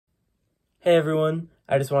Hey everyone,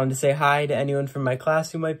 I just wanted to say hi to anyone from my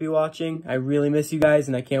class who might be watching. I really miss you guys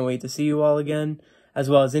and I can't wait to see you all again, as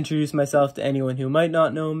well as introduce myself to anyone who might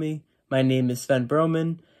not know me. My name is Sven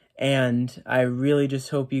Broman, and I really just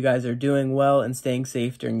hope you guys are doing well and staying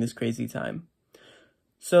safe during this crazy time.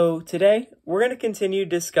 So today, we're going to continue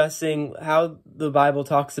discussing how the Bible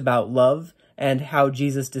talks about love and how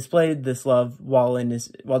Jesus displayed this love while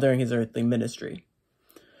during his earthly ministry.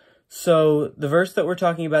 So the verse that we're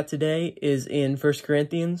talking about today is in 1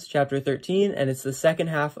 Corinthians chapter 13, and it's the second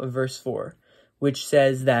half of verse 4, which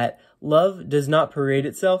says that love does not parade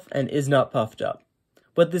itself and is not puffed up.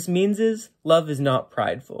 What this means is love is not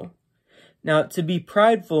prideful. Now, to be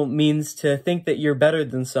prideful means to think that you're better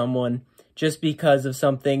than someone just because of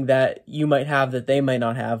something that you might have that they might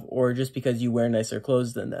not have, or just because you wear nicer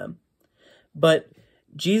clothes than them. But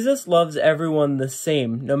Jesus loves everyone the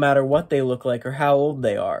same, no matter what they look like or how old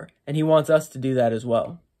they are, and he wants us to do that as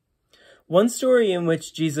well. One story in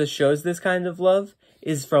which Jesus shows this kind of love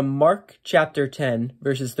is from Mark chapter 10,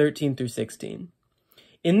 verses 13 through 16.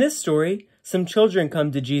 In this story, some children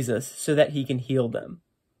come to Jesus so that he can heal them.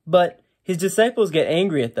 But his disciples get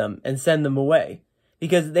angry at them and send them away,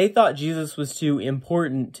 because they thought Jesus was too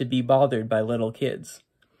important to be bothered by little kids.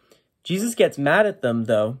 Jesus gets mad at them,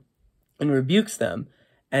 though, and rebukes them,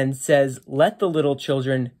 and says, "Let the little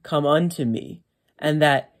children come unto me," and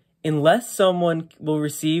that unless someone will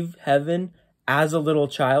receive heaven as a little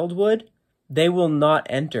child would, they will not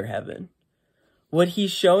enter heaven. What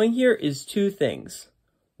he's showing here is two things.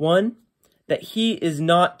 One, that he is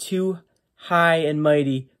not too high and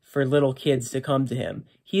mighty for little kids to come to him.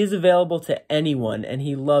 He is available to anyone, and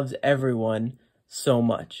he loves everyone so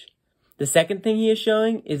much. The second thing he is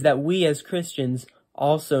showing is that we as Christians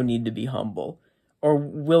also need to be humble, or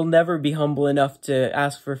will never be humble enough to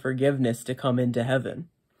ask for forgiveness to come into heaven.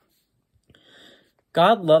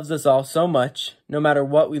 God loves us all so much, no matter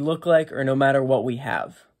what we look like or no matter what we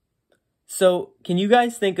have. So, can you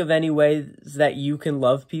guys think of any ways that you can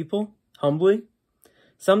love people humbly?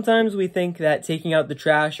 Sometimes we think that taking out the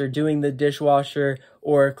trash or doing the dishwasher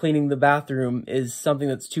or cleaning the bathroom is something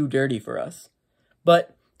that's too dirty for us.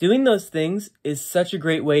 But doing those things is such a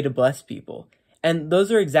great way to bless people. And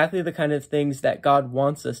those are exactly the kind of things that God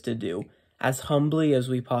wants us to do, as humbly as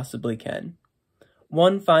we possibly can.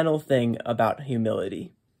 One final thing about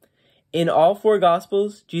humility. In all four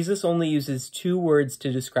Gospels, Jesus only uses two words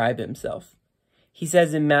to describe himself. He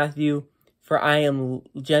says in Matthew, "For I am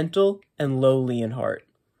gentle and lowly in heart."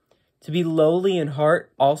 To be lowly in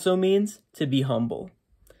heart also means to be humble.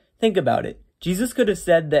 Think about it. Jesus could have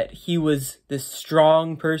said that he was this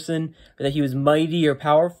strong person, or that he was mighty or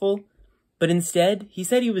powerful, but instead, he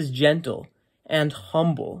said he was gentle and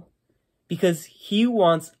humble, because he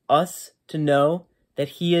wants us to know that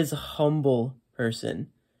he is a humble person,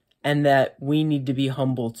 and that we need to be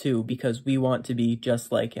humble too, because we want to be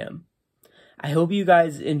just like him. I hope you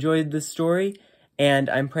guys enjoyed this story, and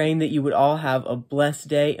I'm praying that you would all have a blessed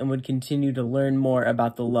day and would continue to learn more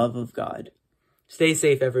about the love of God. Stay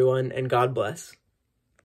safe, everyone, and God bless.